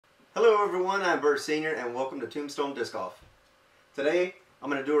Hello everyone, I'm Bert Sr. and welcome to Tombstone Disc Golf. Today I'm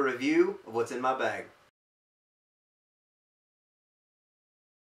going to do a review of what's in my bag.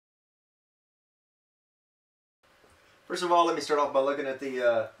 First of all, let me start off by looking at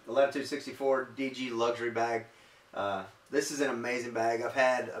the Latitude 64 DG luxury bag. This is an amazing bag. I've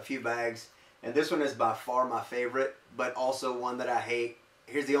had a few bags and this one is by far my favorite, but also one that I hate.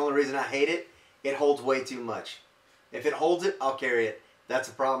 Here's the only reason I hate it. It holds way too much. If it holds it, I'll carry it. That's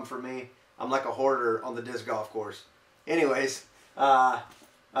a problem for me. I'm like a hoarder on the disc golf course. Anyways, I've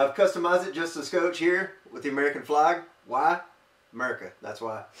customized it just a scotch here with the American flag. Why? America. That's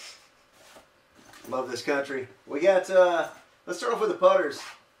why. Love this country. We got, let's start off with the putters.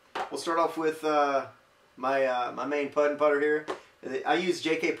 We'll start off with my main putt and putter here. I use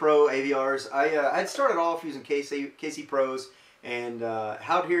JK Pro AVRs. I'd started off using KC Pros, and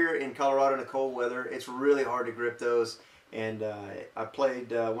out here in Colorado in the cold weather, it's really hard to grip those. And I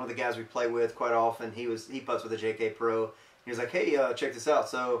played one of the guys we play with quite often. He putts with a JK Pro. He was like, "Hey, check this out."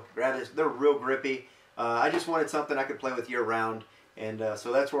 So grab this. They're real grippy. I just wanted something I could play with year round, and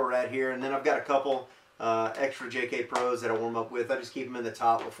so that's where we're at here. And then I've got a couple extra JK Pros that I warm up with. I just keep them in the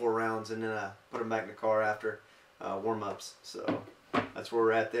top before rounds, and then I put them back in the car after warm ups. So that's where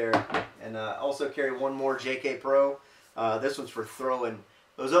we're at there. And I also carry one more JK Pro. This one's for throwing.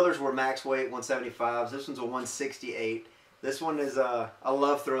 Those others were max weight 175s. This one's a 168. This one is, I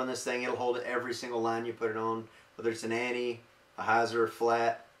love throwing this thing. It'll hold every single line you put it on, whether it's an ante, a hyzer,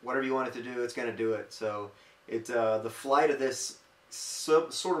 flat, whatever you want it to do, it's going to do it. So the flight of this sort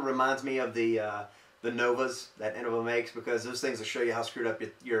of reminds me of the Novas that Innova makes, because those things will show you how screwed up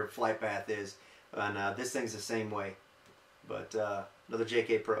your flight path is. And this thing's the same way. But another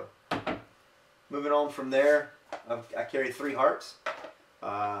JK Pro. Moving on from there, I carry 3 hearts.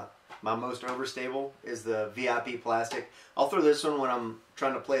 My most overstable is the VIP plastic. I'll throw this one when I'm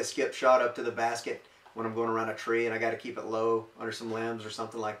trying to play a skip shot up to the basket when I'm going around a tree and I got to keep it low under some limbs or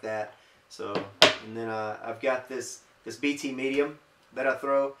something like that. So, and then I've got this BT medium that I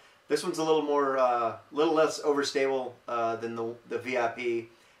throw. This one's a little more, little less overstable than the VIP,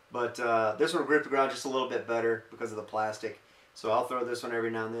 but this one will grip the ground just a little bit better because of the plastic. So I'll throw this one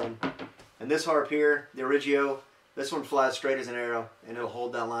every now and then. And this harp here, the Origio. This one flies straight as an arrow, and it'll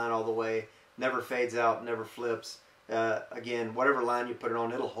hold that line all the way. Never fades out, never flips. Again, whatever line you put it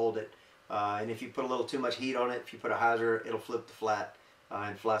on, it'll hold it. And if you put a little too much heat on it, if you put a hyzer, it'll flip to flat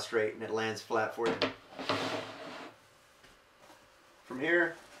and fly straight, and it lands flat for you. From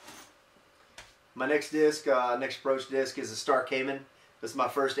here, my next disc, next approach disc is a Star Cayman. This is my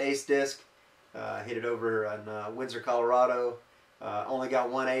first ace disc. I hit it over in Windsor, Colorado. Only got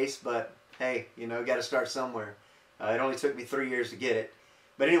one ace, but hey, you know, got to start somewhere. It only took me 3 years to get it.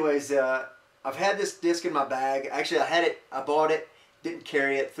 But anyways, I've had this disc in my bag. Actually, I bought it, didn't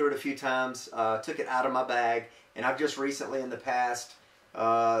carry it, threw it a few times, took it out of my bag, and I've just recently, in the past 2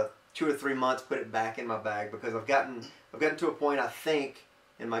 or 3 months, put it back in my bag because I've gotten to a point, I think,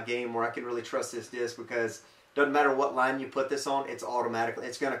 in my game where I can really trust this disc, because it doesn't matter what line you put this on, it's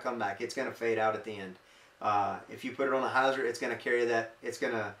it's going to come back. It's going to fade out at the end. If you put it on a hyzer, it's going to carry that.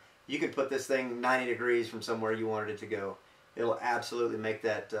 You can put this thing 90 degrees from somewhere you wanted it to go. It'll absolutely make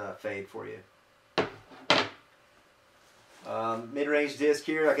that fade for you. Mid-range disc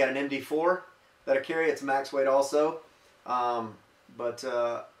here, I got an MD4 that I carry. It's max weight also. But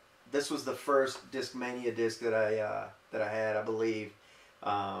this was the first Discmania disc that I had, I believe.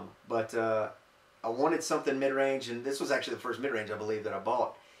 But I wanted something mid-range, and this was actually the first mid-range, I believe, that I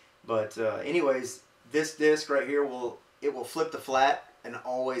bought. But anyways, this disc right here will flip to flat and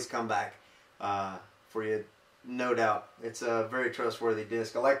always come back for you, no doubt. It's a very trustworthy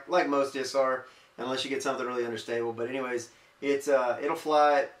disc, like most discs are, unless you get something really unstable. But anyways, it'll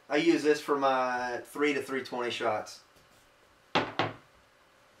fly. I use this for my 3 to 320 shots.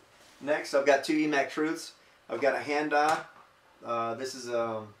 Next, I've got 2 EMAC Truths. I've got a hand die. This is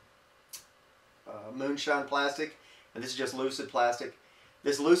moonshine plastic, and this is just lucid plastic.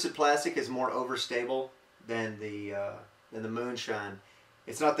 This lucid plastic is more overstable than the moonshine.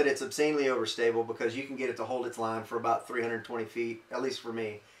 It's not that it's obscenely overstable, because you can get it to hold its line for about 320 feet, at least for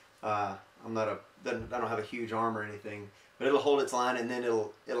me. I don't have a huge arm or anything, but it'll hold its line, and then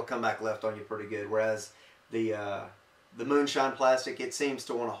it'll come back left on you pretty good. Whereas the moonshine plastic, it seems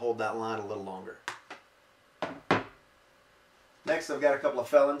to want to hold that line a little longer. Next, I've got a couple of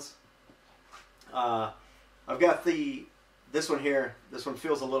felons. I've got this one here. This one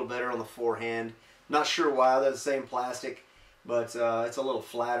feels a little better on the forehand. Not sure why. They're the same plastic, but it's a little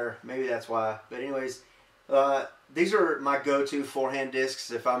flatter. Maybe that's why. But anyways, these are my go-to forehand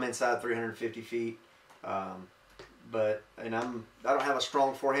discs if I'm inside 350 feet. and I don't have a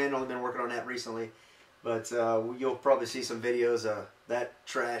strong forehand. Only been working on that recently, but you'll probably see some videos of that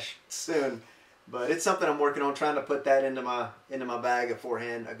trash soon. But it's something I'm working on, trying to put that into my bag, a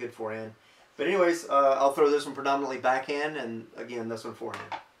good forehand. But anyways, I'll throw this one predominantly backhand, and again, this one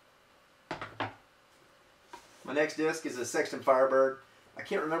forehand. My next disc is a Sexton Firebird. I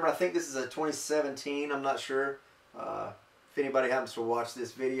can't remember. I think this is a 2017. I'm not sure. If anybody happens to watch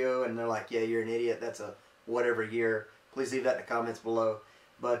this video and they're like, yeah, you're an idiot, that's a whatever year, please leave that in the comments below.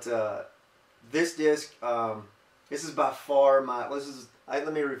 But this disc, this is by far my,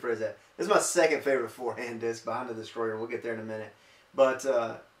 let me rephrase that. This is my second favorite forehand disc behind the Destroyer. We'll get there in a minute. But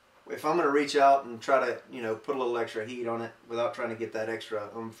if I'm going to reach out and try to, put a little extra heat on it without trying to get that extra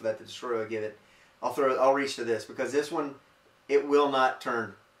for that the Destroyer will give it, I'll reach to this, because this one, it will not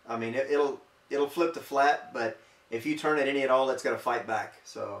turn. I mean, it'll flip to flat, but if you turn it any at all, it's going to fight back.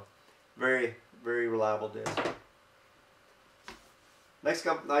 So, very, very reliable disc. Next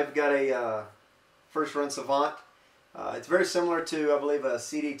up, I've got a first run Savant. It's very similar to, I believe, a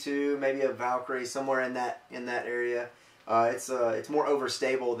CD2, maybe a Valkyrie, somewhere in that area. It's more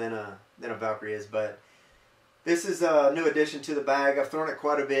overstable than a Valkyrie is, but this is a new addition to the bag. I've thrown it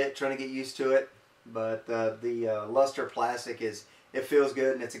quite a bit, trying to get used to it. But the luster plastic it feels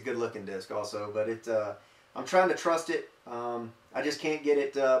good, and it's a good looking disc also. But I'm trying to trust it. I just can't get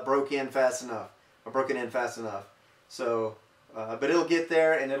it broken in fast enough. So, but it'll get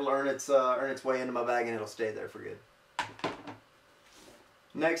there, and it'll earn its way into my bag, and it'll stay there for good.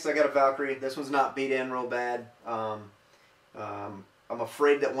 Next, I got a Valkyrie. This one's not beat in real bad. I'm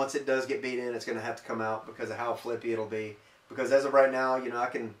afraid that once it does get beat in, it's going to have to come out because of how flippy it'll be. Because as of right now, I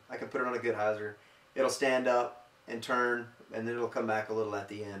can put it on a good hyzer. It'll stand up and turn, and then it'll come back a little at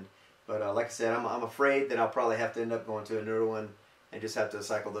the end. But like I said, I'm afraid that I'll probably have to end up going to a newer one and just have to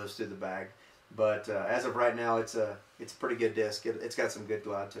cycle those through the bag. But as of right now, it's a pretty good disc. It's got some good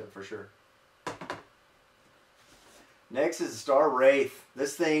glide to it for sure. Next is Star Wraith.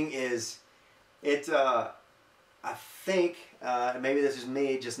 This thing is, I think, maybe this is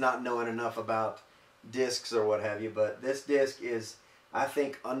me just not knowing enough about discs or what have you, but this disc is, I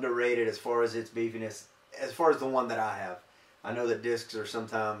think, underrated as far as its beefiness, as far as the one that I have. I know that discs are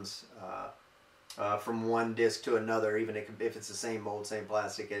sometimes from one disc to another, even if it's the same mold, same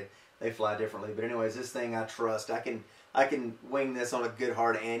plastic, they fly differently. But anyways, this thing I trust. I can wing this on a good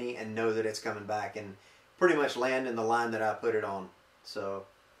hard ante and know that it's coming back and pretty much land in the line that I put it on. So,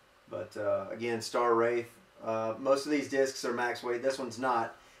 but again, Star Wraith. Most of these discs are max weight. This one's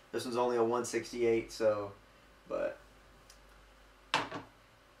not. This one's only a 168. So, but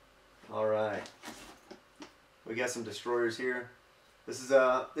all right. We got some destroyers here. This is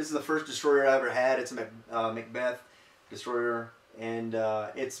the first destroyer I ever had. It's a Macbeth destroyer, and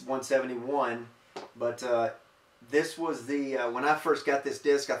it's 171. But this was the when I first got this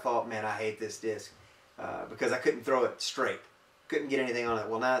disc, I thought, man, I hate this disc because I couldn't throw it straight. Couldn't get anything on it.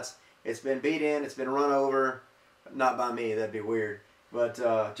 Well, now it's been beat in. It's been run over, not by me. That'd be weird.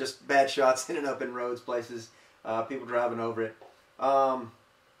 But just bad shots ending up in roads, places, people driving over it.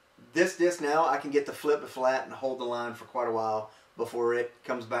 This disc now, I can get the flip to flat and hold the line for quite a while before it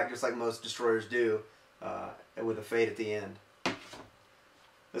comes back, just like most destroyers do, with a fade at the end.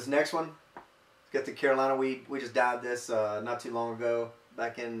 This next one, got the Carolina. We just dived this not too long ago,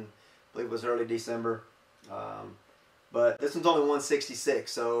 back in, I believe it was early December. But this one's only 166,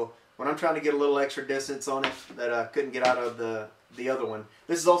 so when I'm trying to get a little extra distance on it that I couldn't get out of the other one.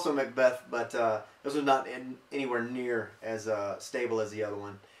 This is also Macbeth, but this one's not anywhere near as stable as the other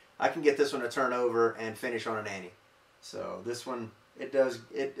one. I can get this one to turn over and finish on an ante. So this one,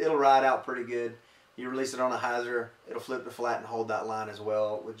 it'll ride out pretty good. You release it on a hyzer, it'll flip to flat and hold that line as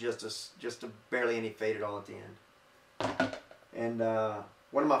well with just a barely any fade at all at the end. And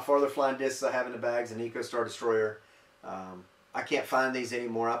one of my farther flying discs I have in the bag is an EcoStar Destroyer. I can't find these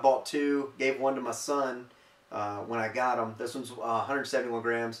anymore. I bought two, gave one to my son when I got them. This one's 171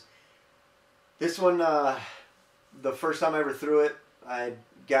 grams. This one, the first time I ever threw it, I'd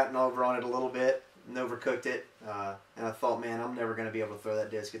gotten over on it a little bit and overcooked it. And I thought, man, I'm never going to be able to throw that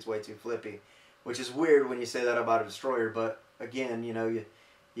disc. It's way too flippy. Which is weird when you say that about a destroyer, but again, you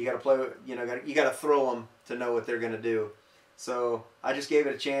got to play. You got to throw them to know what they're going to do. So I just gave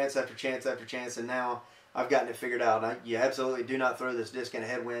it a chance after chance after chance, and now I've gotten it figured out. You absolutely do not throw this disc in a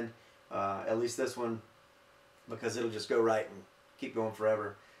headwind, at least this one, because it'll just go right and keep going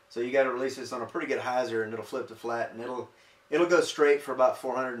forever. So you got to release this on a pretty good hyzer, and it'll flip to flat, and it'll go straight for about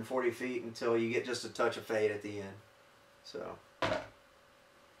 440 feet until you get just a touch of fade at the end. So.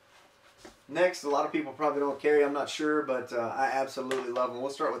 Next, a lot of people probably don't carry, I'm not sure, but I absolutely love them.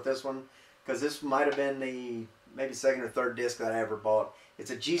 We'll start with this one because this might have been maybe second or third disc that I ever bought.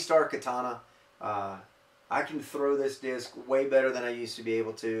 It's a G-Star Katana. I can throw this disc way better than I used to be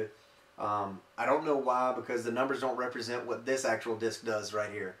able to. I don't know why, because the numbers don't represent what this actual disc does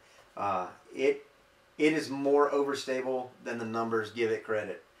right here. It is more overstable than the numbers give it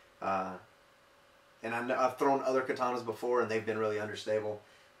credit. And I've thrown other katanas before, and they've been really understable.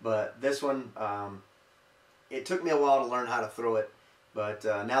 But this one, it took me a while to learn how to throw it. But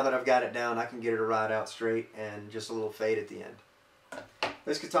now that I've got it down, I can get it to ride out straight and just a little fade at the end.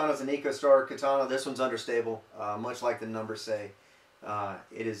 This katana is an EcoStar katana. This one's understable, much like the numbers say.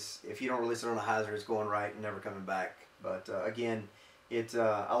 It is, if you don't release it on a hyzer, it's going right and never coming back. But again,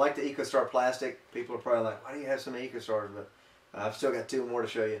 I like the EcoStar plastic. People are probably like, why do you have so many EcoStars? But I've still got 2 more to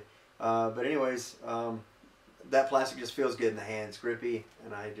show you. But anyways, that plastic just feels good in the hand. It's grippy,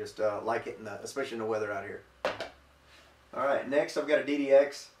 and I just like it, especially in the weather out here. Alright, next I've got a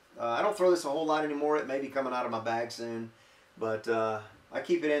DDX. I don't throw this a whole lot anymore. It may be coming out of my bag soon. But I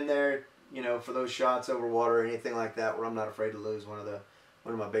keep it in there, you know, for those shots over water or anything like that, where I'm not afraid to lose one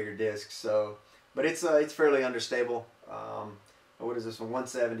of my bigger discs. So, but it's fairly understable. What is this one?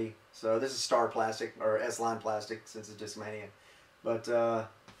 170. So this is Star plastic, or S-line plastic, since it's Discmania. But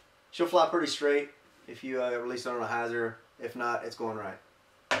she'll fly pretty straight if you release it on a hyzer. If not, it's going right.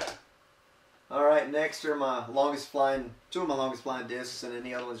 Alright, next are my longest flying, 2 of my longest flying discs, and then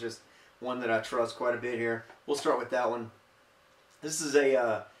the other one's just one that I trust quite a bit here. We'll start with that one. This is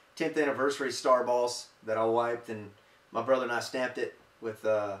a 10th anniversary Star Boss that I wiped, and my brother and I stamped it with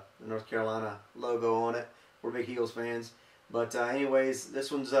the North Carolina logo on it. We're big Eagles fans. But anyways, this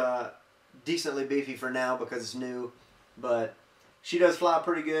one's decently beefy for now because it's new, but she does fly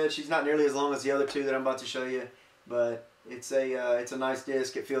pretty good. She's not nearly as long as the other 2 that I'm about to show you, but it's a nice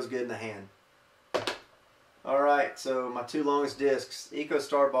disc. It feels good in the hand. Alright, so my 2 longest discs,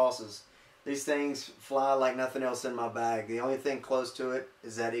 EcoStar Bosses. These things fly like nothing else in my bag. The only thing close to it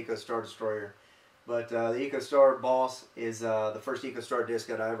is that EcoStar Destroyer. But the EcoStar Boss is the first EcoStar disc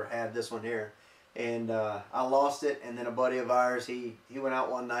that I ever had, this one here. And I lost it, and then a buddy of ours, he went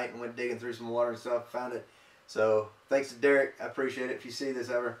out one night and went digging through some water and stuff, found it. So thanks to Derek, I appreciate it if you see this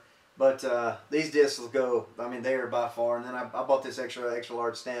ever. But these discs will go, I mean, they are by far. And then I bought this extra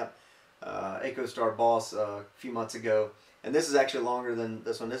large stamp EcoStar Boss a few months ago, and this is actually longer than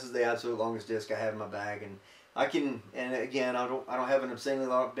this one. This is the absolute longest disc I have in my bag, and I can, and again, I don't have an obscenely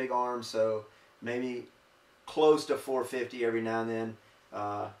big arm, so maybe close to 450 every now and then.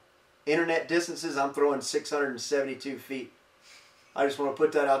 Internet distances, I'm throwing 672 feet. I just want to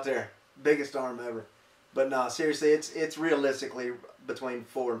put that out there. Biggest arm ever. But no, seriously, it's realistically between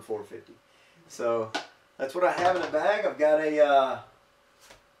 4 and 450. So that's what I have in the bag. I've got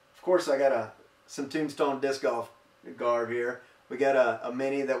of course, I got some Tombstone disc golf garb here. We got a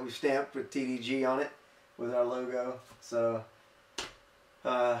mini that we've stamped with TDG on it with our logo. So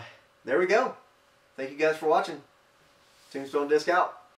there we go. Thank you guys for watching. Tombstone disc out.